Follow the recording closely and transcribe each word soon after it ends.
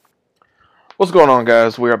What's going on,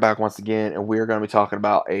 guys? We are back once again, and we are going to be talking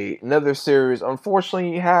about another series.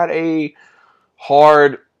 Unfortunately, had a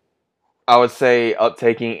hard, I would say,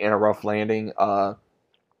 uptaking and a rough landing.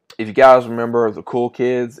 If you guys remember The Cool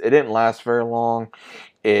Kids, it didn't last very long.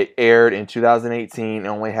 It aired in 2018 and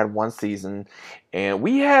only had one season. And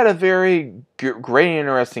we had a very great,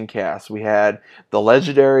 interesting cast. We had the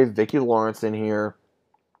legendary Vicki Lawrence in here.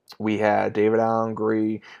 We had David Allen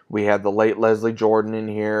Green. We had the late Leslie Jordan in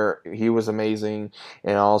here. He was amazing.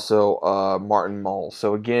 And also Martin Mull.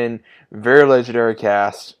 So again, very legendary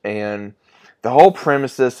cast. And the whole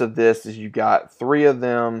premises of this is you got three of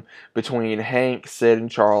them between Hank, Sid,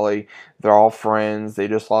 and Charlie. They're all friends. They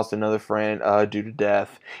just lost another friend due to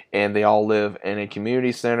death. And they all live in a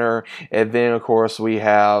community center. And then, of course, we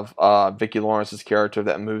have Vicki Lawrence's character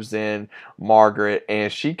that moves in, Margaret.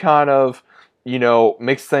 And she kind of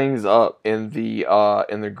mix things up in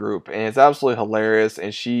the group, and it's absolutely hilarious.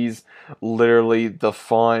 And she's literally the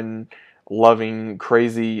fun, loving,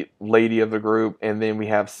 crazy lady of the group. And then we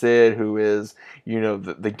have Sid, who is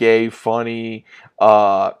the gay, funny,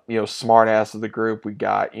 smart ass of the group. We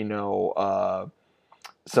got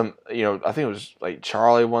some, I think it was like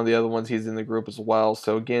Charlie, one of the other ones. He's in the group as well.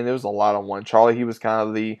 So again, there was a lot on one. Charlie, he was kind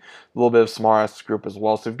of the little bit of smartass group as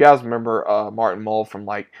well. So if you guys remember Martin Mull from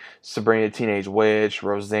like Sabrina the Teenage Witch,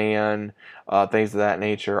 Roseanne, things of that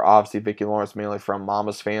nature. Obviously, Vicki Lawrence mainly from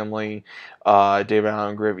Mama's Family. David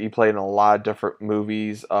Allen Greer, he played in a lot of different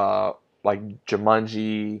movies, like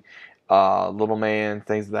Jumanji. Little Man,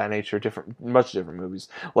 things of that nature, much different movies.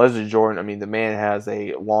 Leslie Jordan, I mean, the man has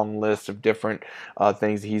a long list of different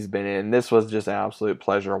things he's been in. This was just an absolute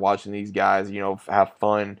pleasure watching these guys, have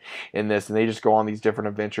fun in this, and they just go on these different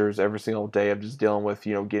adventures every single day of just dealing with,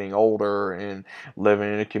 getting older and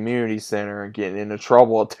living in a community center and getting into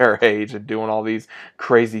trouble at their age and doing all these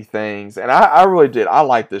crazy things. And I really did. I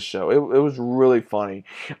liked this show. It was really funny.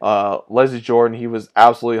 Leslie Jordan, he was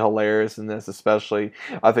absolutely hilarious in this, especially.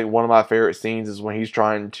 I think one of my favorite scenes is when he's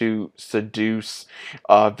trying to seduce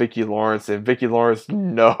Vicki Lawrence, and Vicki Lawrence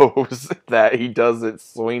knows that he doesn't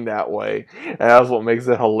swing that way, and that's what makes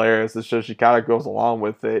it hilarious. It's just she kind of goes along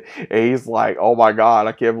with it, and he's like, "Oh my god,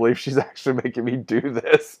 I can't believe she's actually making me do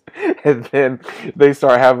this." And then they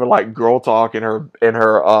start having like girl talk in her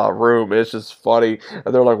room. It's just funny,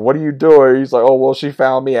 and they're like, "What are you doing?" He's like, "Oh well, she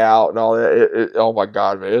found me out," and all that. Oh my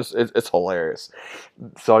god, man, it's hilarious.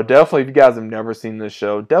 So definitely, if you guys have never seen this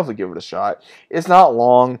show, definitely give it a shot. It's not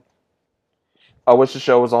long. I wish the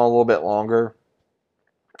show was on a little bit longer.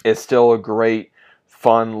 It's still a great,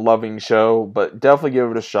 fun, loving show, but definitely give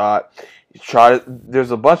it a shot. There's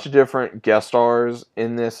a bunch of different guest stars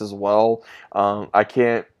in this as well. I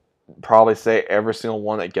can't probably say every single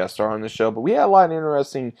one that guest star on the show, but we had a lot of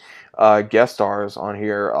interesting guest stars on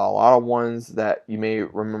here. A lot of ones that you may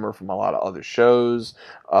remember from a lot of other shows,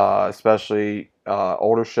 especially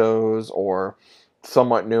older shows or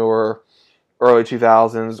somewhat newer, early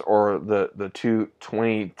 2000s, or the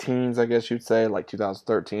 20 teens, I guess you'd say, like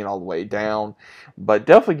 2013 all the way down. But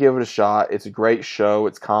definitely give it a shot. It's a great show.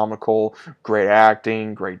 It's comical, great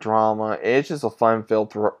acting, great drama. It's just a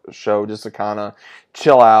fun-filled show just to kind of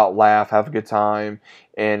chill out, laugh, have a good time,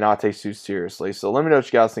 and not take too seriously. So let me know what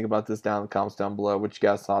you guys think about this down in the comments down below. What you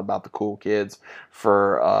guys thought about The Cool Kids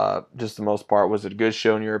for just the most part. Was it a good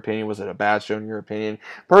show in your opinion? Was it a bad show in your opinion?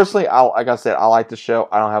 Personally, like I said, I like the show.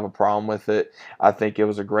 I don't have a problem with it. I think it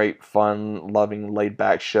was a great, fun, loving,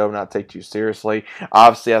 laid-back show, not take too seriously.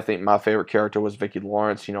 Obviously, I think my favorite character was Vicki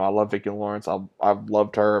Lawrence. I love Vicki Lawrence. I've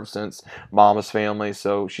loved her ever since Mama's Family,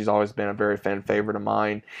 so she's always been a very fan favorite of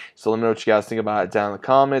mine. So let me know what you guys think about it down in the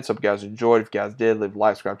comments. Hope you guys enjoyed. If you guys did, leave a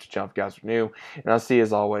like, subscribe to the channel if you guys are new. And I'll see you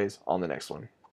as always on the next one.